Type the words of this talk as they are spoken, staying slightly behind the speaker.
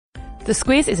The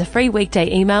Squiz is a free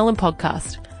weekday email and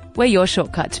podcast. We're your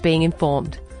shortcut to being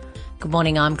informed. Good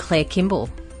morning, I'm Claire Kimball.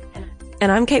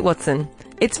 And I'm Kate Watson.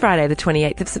 It's Friday the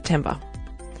 28th of September.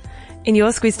 In your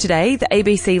Squiz today, the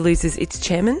ABC loses its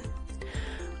chairman.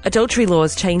 Adultery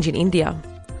laws change in India.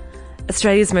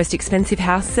 Australia's most expensive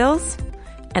house sells.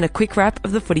 And a quick wrap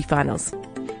of the footy finals.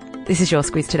 This is your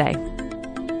Squiz today.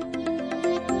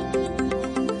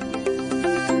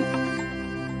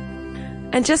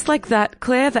 And just like that,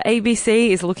 Claire, the ABC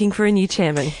is looking for a new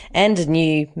chairman. And a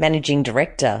new managing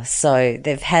director. So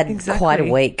they've had quite a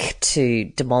week to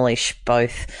demolish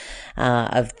both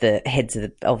of the heads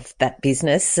of that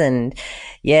business. And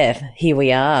yeah, here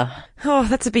we are. Oh,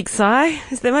 that's a big sigh.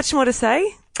 Is there much more to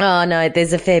say? Oh, no,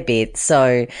 there's a fair bit.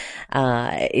 So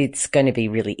it's going to be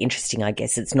really interesting, I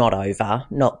guess. It's not over,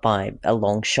 not by a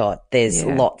long shot. There's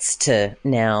lots to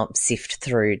now sift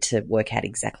through to work out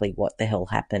exactly what the hell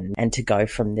happened and to go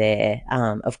from there.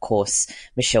 Of course,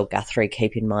 Michelle Guthrie,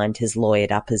 keep in mind, has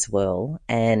lawyered up as well.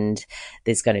 And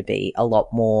there's going to be a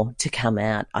lot more to come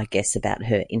out, I guess, about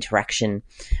her interaction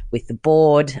with the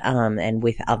board and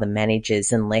with other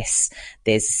managers unless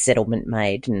there's a settlement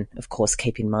made. And, of course,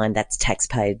 keep in mind that's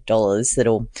taxpayer dollars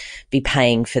that'll be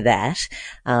paying for that.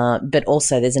 But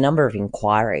also there's a number of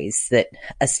inquiries that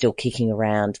are still kicking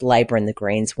around. Labor and the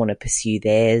Greens want to pursue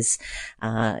theirs.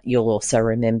 You'll also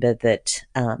remember that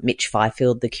Mitch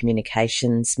Fifield, the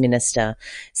communications minister,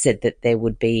 said that there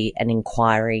would be an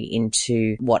inquiry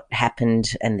into what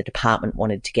happened and the department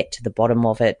wanted to get to the bottom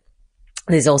of it.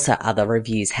 There's also other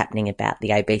reviews happening about the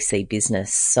ABC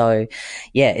business. So,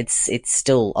 yeah, it's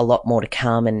still a lot more to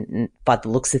come. And by the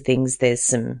looks of things, there's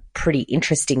some pretty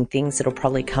interesting things that'll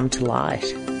probably come to light.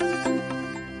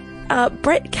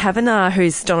 Brett Kavanaugh,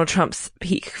 who's Donald Trump's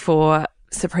pick for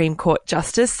Supreme Court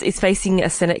Justice, is facing a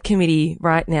Senate committee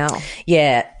right now.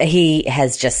 Yeah, he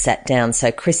has just sat down.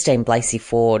 So Christine Blasey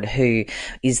Ford, who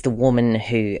is the woman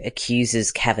who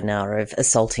accuses Kavanaugh of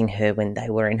assaulting her when they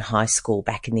were in high school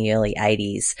back in the early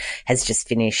 80s, has just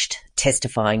finished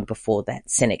testifying before that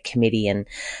Senate committee. And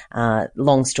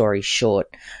long story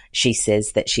short, she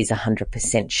says that she's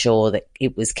 100% sure that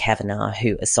it was Kavanaugh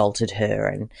who assaulted her.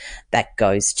 And that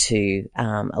goes to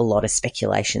a lot of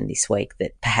speculation this week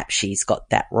that perhaps she's got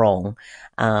that wrong.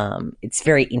 It's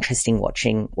very interesting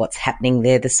watching what's happening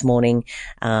there this morning.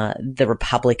 The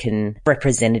Republican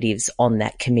representatives on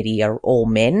that committee are all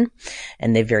men,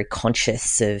 and they're very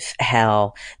conscious of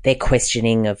how their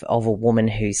questioning of a woman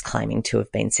who's claiming to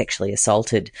have been sexually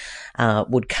assaulted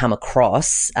would come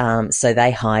across. So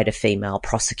they hired a female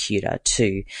prosecutor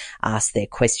to ask their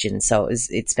questions. So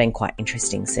it's been quite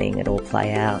interesting seeing it all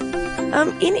play out.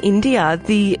 In India,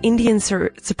 the Indian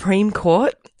Supreme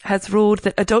Court has ruled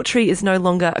that adultery is no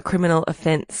longer a criminal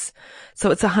offence. So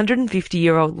it's a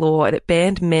 150-year-old law, and it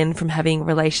banned men from having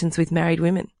relations with married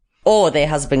women. Or their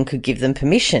husband could give them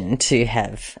permission to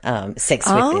have sex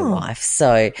with their wife.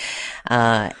 So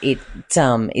it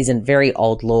is a very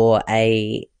old law.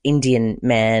 A Indian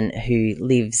man who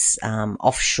lives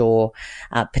offshore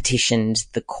petitioned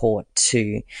the court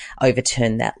to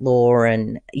overturn that law.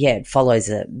 And, yeah, it follows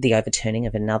the overturning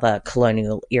of another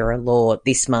colonial-era law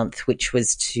this month, which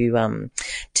was to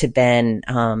ban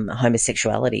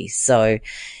homosexuality. So,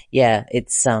 yeah,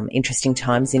 it's interesting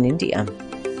times in India.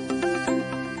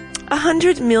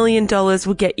 $100 million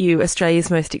will get you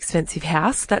Australia's most expensive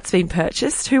house. That's been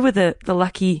purchased. Who were the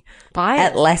lucky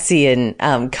buyers?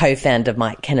 Atlassian co-founder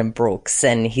Mike Cannon-Brookes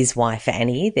and his wife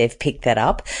Annie, they've picked that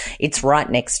up. It's right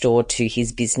next door to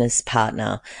his business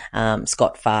partner,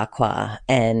 Scott Farquhar.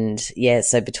 And yeah,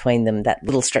 so between them, that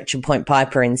little stretch of Point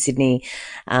Piper in Sydney,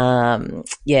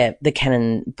 the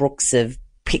Cannon-Brookes have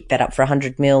picked that up for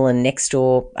 $100 million, and next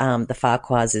door, the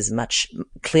Farquhars is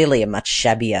clearly a much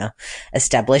shabbier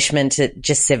establishment at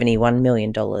just $71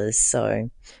 million. So,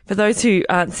 for those who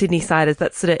aren't Sydney-siders,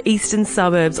 that's sort of eastern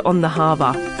suburbs on the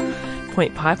harbour,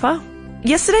 Point Piper.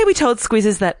 Yesterday we told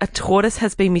Squizzers that a tortoise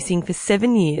has been missing for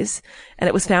 7 years, and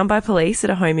it was found by police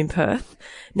at a home in Perth.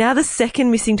 Now the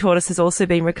second missing tortoise has also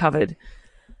been recovered.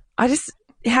 How do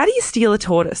you steal a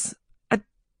tortoise?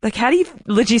 How do you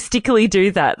logistically do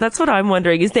that? That's what I'm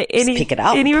wondering. Is there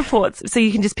any reports? So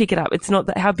you can just pick it up. It's not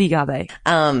that, how big are they?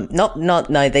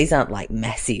 No, these aren't like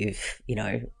massive,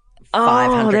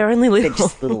 500. They're only little. They're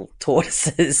just little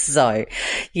tortoises. So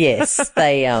yes,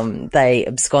 they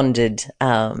absconded,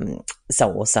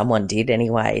 someone did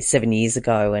anyway 7 years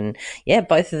ago. And yeah,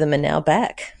 both of them are now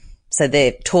back. So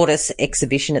their tortoise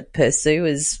exhibition at Perth Zoo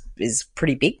is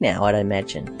pretty big now, I'd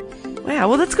imagine. Wow.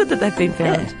 Well, that's good that they've been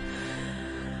found. Yeah.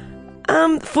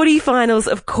 Footy finals,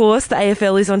 of course. The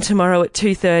AFL is on tomorrow at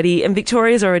 2:30, and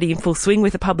Victoria's already in full swing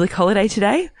with a public holiday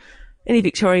today. Any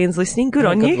Victorians listening, good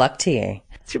on you. Good luck to you.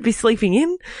 Should be sleeping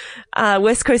in.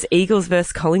 West Coast Eagles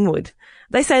versus Collingwood.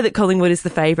 They say that Collingwood is the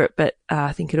favourite, but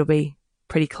I think it'll be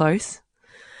pretty close.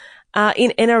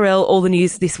 In NRL, all the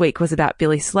news this week was about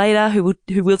Billy Slater, who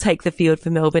will take the field for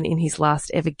Melbourne in his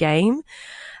last ever game.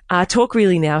 Talk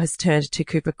really now has turned to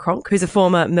Cooper Cronk, who's a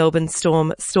former Melbourne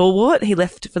Storm stalwart. He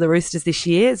left for the Roosters this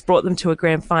year, has brought them to a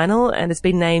grand final and has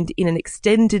been named in an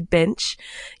extended bench,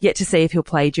 yet to see if he'll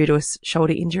play due to a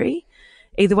shoulder injury.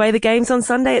 Either way, the game's on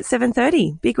Sunday at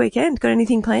 7:30. Big weekend. Got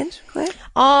anything planned, Claire?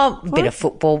 Oh, bit of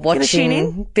football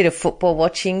watching. Bit of football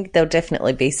watching. There'll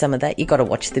definitely be some of that. You got to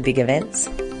watch the big events.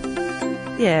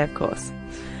 Yeah, of course.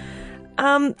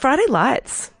 Friday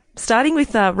Lights. Starting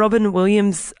with Robin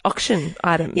Williams' auction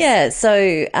items. Yeah,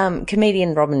 so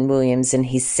comedian Robin Williams and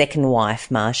his second wife,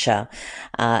 Marsha,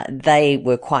 they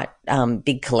were quite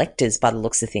big collectors by the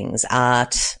looks of things.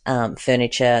 Art,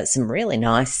 furniture, some really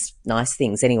nice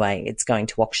things. Anyway, it's going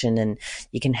to auction and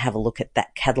you can have a look at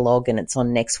that catalogue, and it's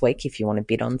on next week if you want to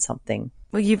bid on something.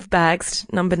 Well, you've bagged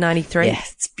number 93. Yeah,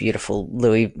 it's beautiful.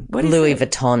 Louis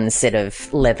Vuitton set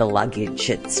of leather luggage.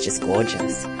 It's just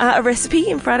gorgeous. A recipe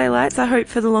in Friday Lights, I hope,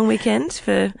 for the long weekend?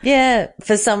 Yeah,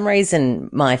 for some reason,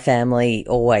 my family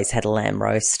always had a lamb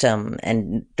roast,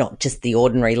 and not just the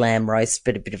ordinary lamb roast,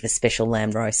 but a bit of a special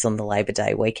lamb roast on the Labor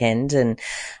Day weekend. And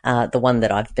the one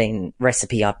that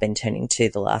recipe I've been turning to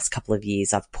the last couple of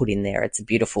years, I've put in there. It's a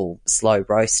beautiful slow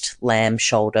roast lamb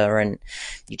shoulder, and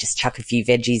you just chuck a few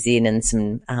veggies in and some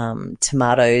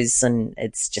tomatoes, and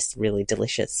it's just really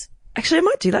delicious. Actually, I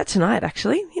might do that tonight,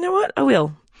 actually. You know what? I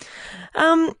will.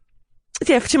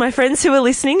 Yeah, to my friends who are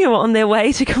listening, who are on their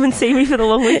way to come and see me for the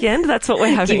long weekend, that's what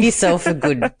we're having. Give yourself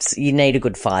you need a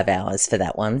good 5 hours for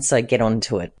that one, so get on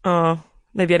to it. Oh,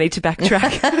 maybe I need to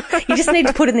backtrack. You just need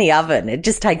to put it in the oven. It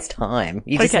just takes time.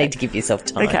 You just need to give yourself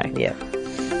time. Okay. Yeah.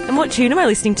 And what tune am I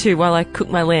listening to while I cook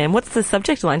my lamb? What's the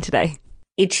subject line today?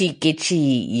 Itchy,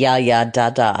 gitchi, ya, ya,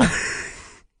 da, da.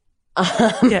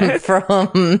 Yeah.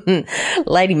 From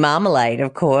Lady Marmalade,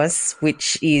 of course,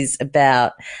 which is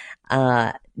about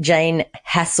Jane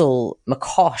Hassel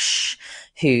McCosh,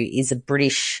 who is a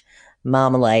British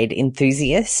marmalade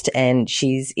enthusiast, and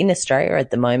she's in Australia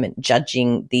at the moment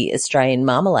judging the Australian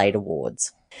Marmalade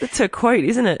Awards. That's her quote,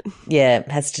 isn't it? Yeah, it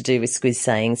has to do with Squiz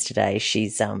Sayings today.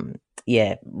 She's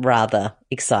rather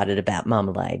excited about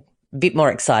marmalade. A bit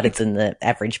more excited than the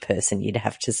average person, you'd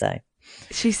have to say.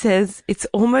 She says, it's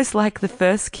almost like the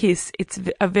first kiss. It's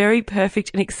a very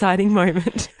perfect and exciting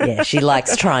moment. Yeah, she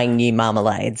likes trying new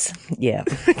marmalades. Yeah.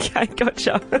 Okay,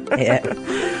 gotcha. Yeah.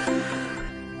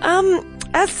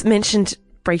 As mentioned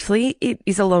briefly, it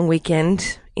is a long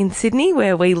weekend in Sydney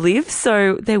where we live,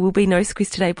 so there will be no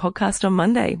Squiz Today podcast on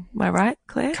Monday. Am I right,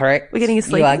 Claire? Correct. We're getting a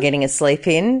sleep in? You are in? getting a sleep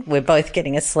in. We're both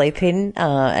getting a sleep in,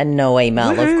 and no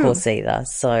email, Woo-hoo. of course, either.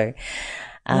 So...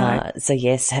 Right. So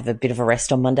yes, have a bit of a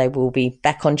rest on Monday. We'll be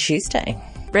back on Tuesday.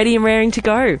 Ready and raring to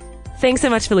go. Thanks so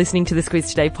much for listening to the Squiz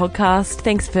Today podcast.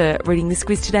 Thanks for reading the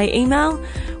Squiz Today email.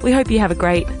 We hope you have a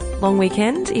great long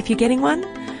weekend if you're getting one,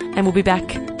 and we'll be back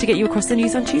to get you across the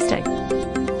news on Tuesday.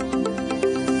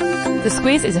 The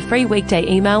Squiz is a free weekday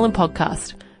email and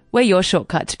podcast. We're your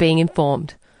shortcut to being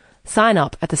informed. Sign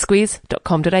up at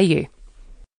thesquiz.com.au.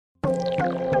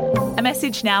 A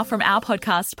message now from our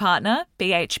podcast partner,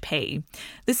 BHP.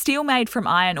 The steel made from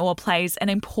iron ore plays an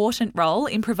important role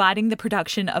in providing the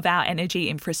production of our energy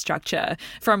infrastructure,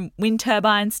 from wind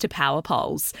turbines to power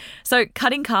poles. So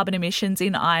cutting carbon emissions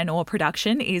in iron ore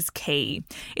production is key.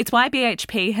 It's why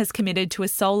BHP has committed to a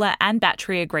solar and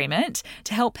battery agreement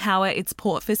to help power its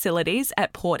port facilities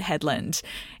at Port Hedland.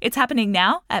 It's happening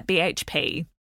now at BHP.